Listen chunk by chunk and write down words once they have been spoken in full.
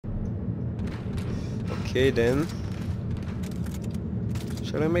Okay then.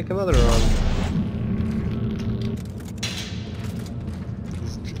 Shall I make another run?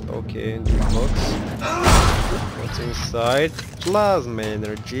 Okay, this box. What's inside? Plasma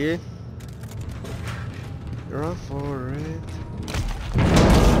energy. Run for it.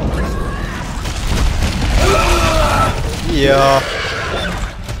 Yeah.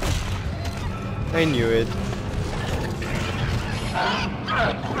 I knew it.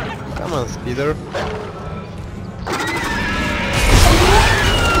 Come on, speeder.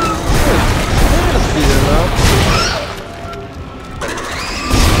 Speeder now.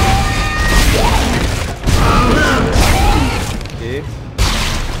 Okay.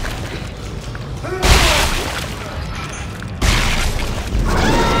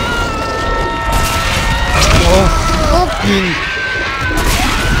 Oh, fucking.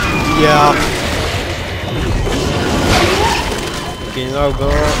 Yeah. Okay, now go.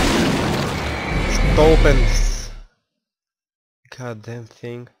 Stop and goddamn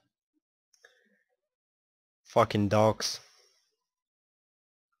thing. Fucking dogs.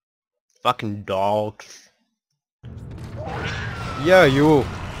 Fucking dogs. Yeah, you.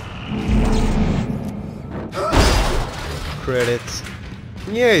 Credits.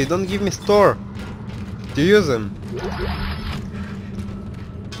 Yeah, you don't give me store to use them.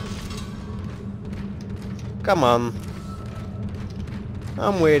 Come on.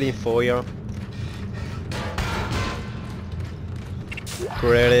 I'm waiting for you.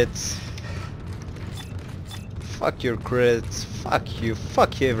 Credits. Fuck your credits. Fuck you.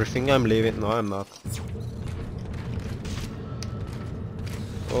 Fuck you everything. I'm leaving. No, I'm not.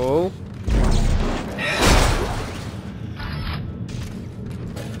 Oh.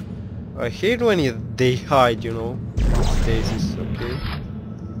 I hate when they hide, you know. Stasis, okay.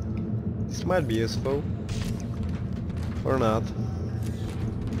 This might be useful. Or not.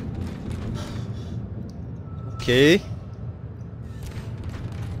 Okay.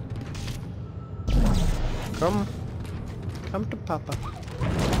 Come to Papa.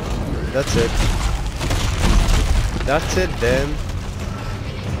 That's it. That's it then.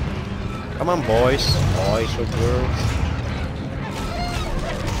 Come on, boys or girls.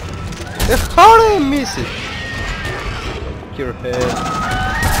 How did I miss it? Your head.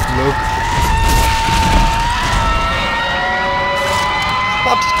 Look.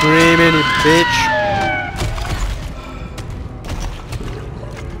 Stop screaming, you bitch.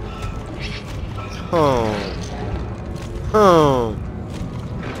 Oh. Oh.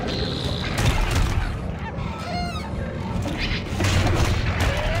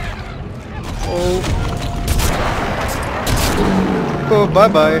 Oh. Oh, bye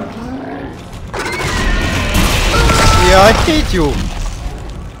bye. Yeah, I hate you.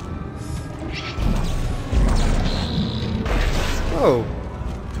 Oh.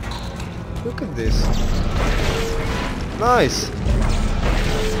 Look at this. Nice.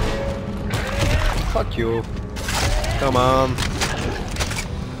 Fuck you. Come on.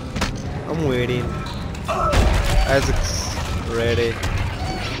 I'm waiting. Isaac's ready.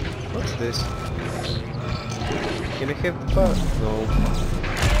 What's this? Can I have the bug? No.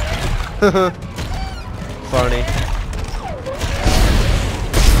 Funny.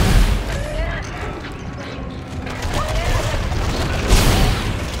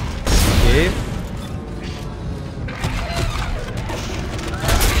 Okay.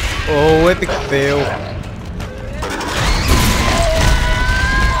 Oh, epic fail.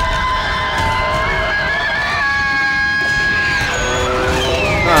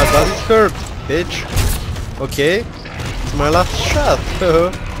 Ah, does it hurt, bitch? Okay, it's my last shot.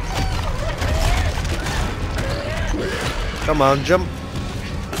 Come on, jump.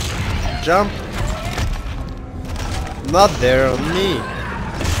 Jump. Not there on me.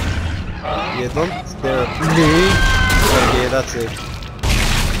 You don't stare at me. Okay, that's it.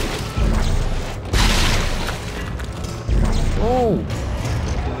 Oh.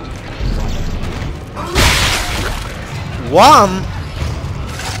 One?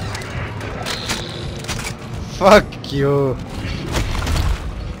 Fuck you.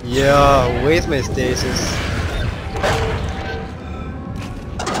 Yeah, waste my stasis.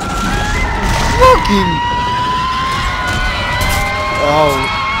 Fucking. Oh.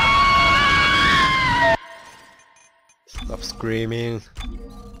 Stop screaming.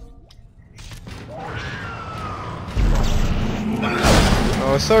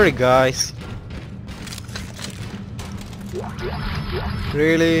 Oh, sorry guys.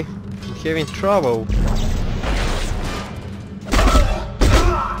 Really? I'm having trouble.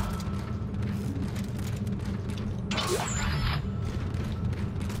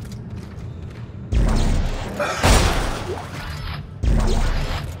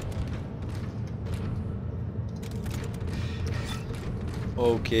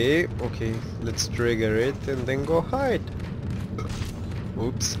 Okay, okay, let's trigger it and then go hide.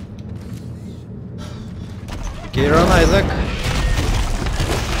 Oops. Okay, run, Isaac.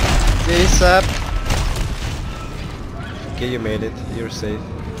 Okay, sap. Okay, you made it. You're safe.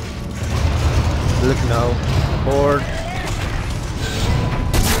 Look now. Board.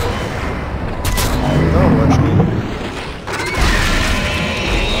 Don't watch me.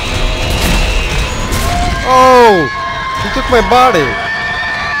 Oh! He took my body!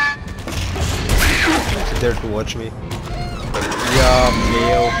 Don't you dare to watch me. Yeah,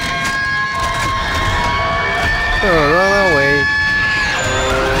 fail. Oh, run away.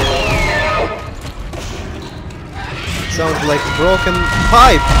 Sounds like a broken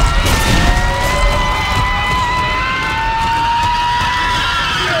pipe.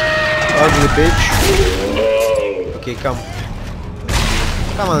 Ugly bitch. Okay, come.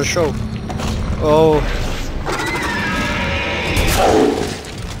 Come on, show. Oh.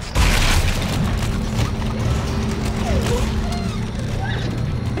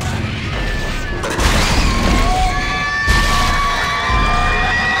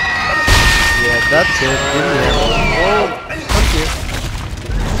 Yeah, that's it. Give me ammo. Oh, thank you.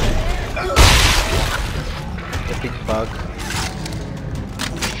 Epic bug.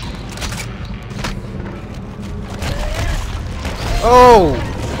 Oh!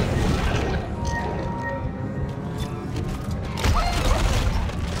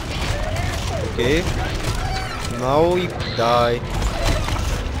 Okay. Now you die.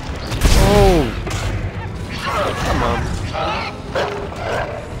 Oh! Come on.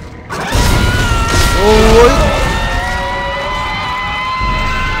 Oh, what?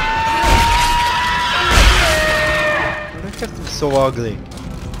 Why do I have to be so ugly?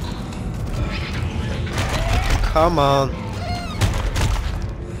 Come on.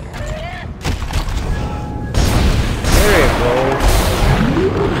 There you go.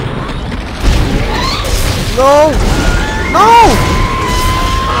 No! No!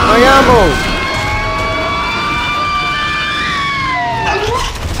 My ammo!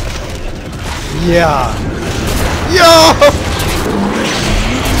 Yeah! Yo!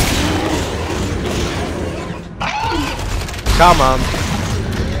 Come on.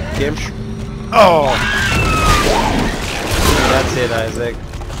 Game Oh! That's it, Isaac.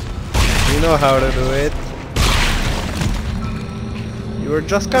 You know how to do it. You were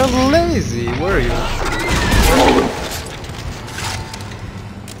just kind of lazy, were you?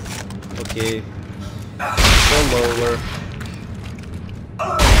 Okay. Go lower.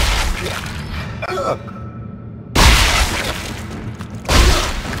 Fuck.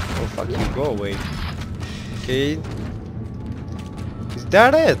 Oh fuck you, go away. Okay. Is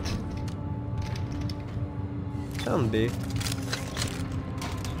that it? Can be.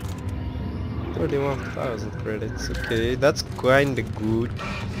 31,000 credits. Okay, that's kinda good.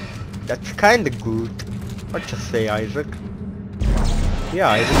 That's kinda good. What you say, Isaac? Yeah,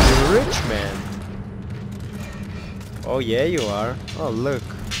 Isaac, you're a rich man. Oh yeah, you are. Oh look,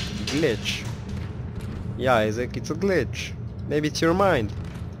 glitch. Yeah, Isaac, it's a glitch. Maybe it's your mind.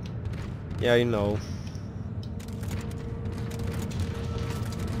 Yeah, you know.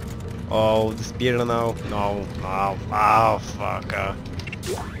 Oh, the spear now. No. Oh, oh, fuck.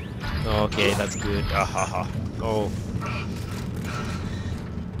 Okay, that's good. Ahaha. Oh.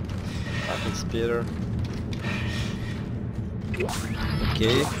 Fucking spear.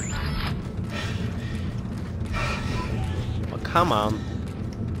 Okay. Oh, come on.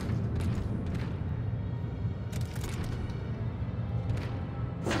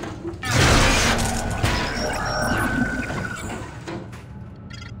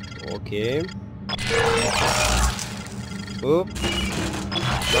 Okay. Oop.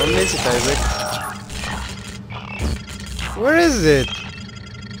 Don't miss it, Isaac. Where is it?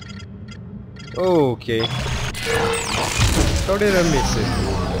 Oh, okay. How did I miss it?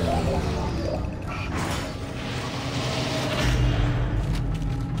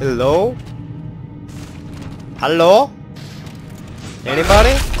 Hello? Hello?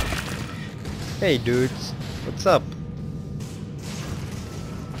 Anybody? Hey dudes, what's up?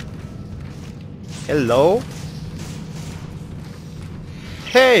 Hello?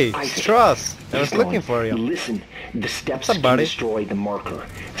 Hey, Strass! I was looking for you. Listen, the steps What's up, buddy? to destroy the marker.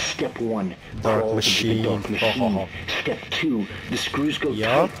 Step 1, Dark crawl machine. to the dark machine. Step 2, the screws go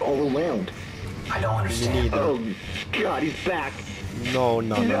Yeah? tight all around. I don't Me understand. neither. Oh God, he's back. No.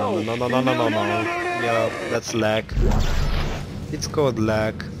 Yeah, that's lag. It's called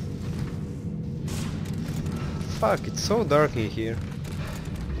lag. Fuck, it's so dark in here.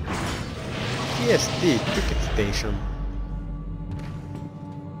 PST, ticket station.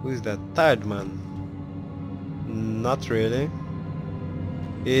 Who is that? Tired man? Not really.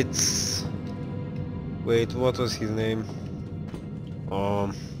 It's... Wait, what was his name?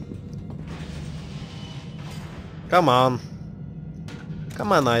 Come on.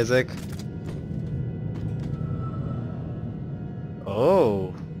 Come on, Isaac.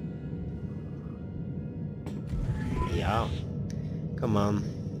 Oh. Yeah. Come on.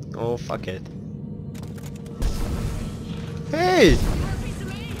 Oh, fuck it. Hey!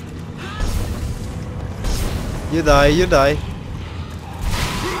 You die, you die.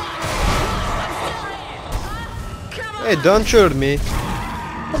 Hey, don't shoot me.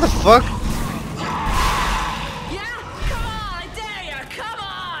 What the fuck? Yeah, come on, I dare ya, come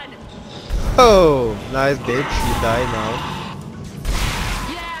on! Oh, nice bitch, you die now.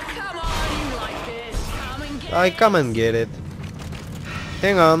 Yeah, come on, you like this. Come and get I come and get it.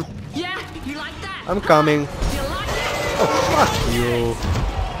 Hang on, Yeah, you like that? I'm coming. You like it? Oh, fuck you.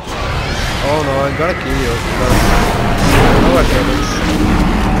 Oh no, I'm gonna kill you. But I know what happens.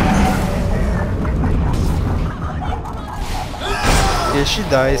 Yeah, she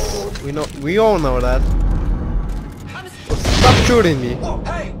dies. We all know that. Oh, stop shooting me. Oh,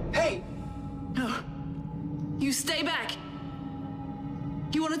 hey, hey! No. You stay back.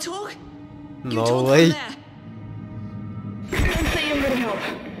 You wanna talk? You No talk way. from there. Don't say you're gonna help.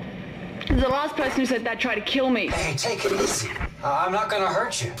 The last person who said that tried to kill me. Hey, take it easy. I'm not gonna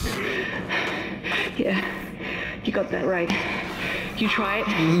hurt you. Yeah, you got that right. You try it.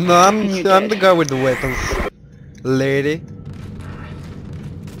 No, I'm You the did. guy with the weapons. Lady.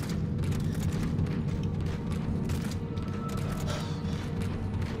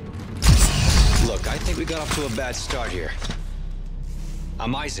 Look, I think we got off to a bad start here.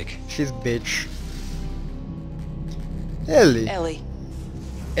 I'm Isaac. She's bitch. Ellie. Ellie,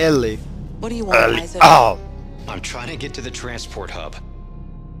 Ellie. what do you want, Ellie. Isaac? Oh. I'm trying to get to the transport hub.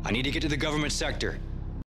 I need to get to the government sector.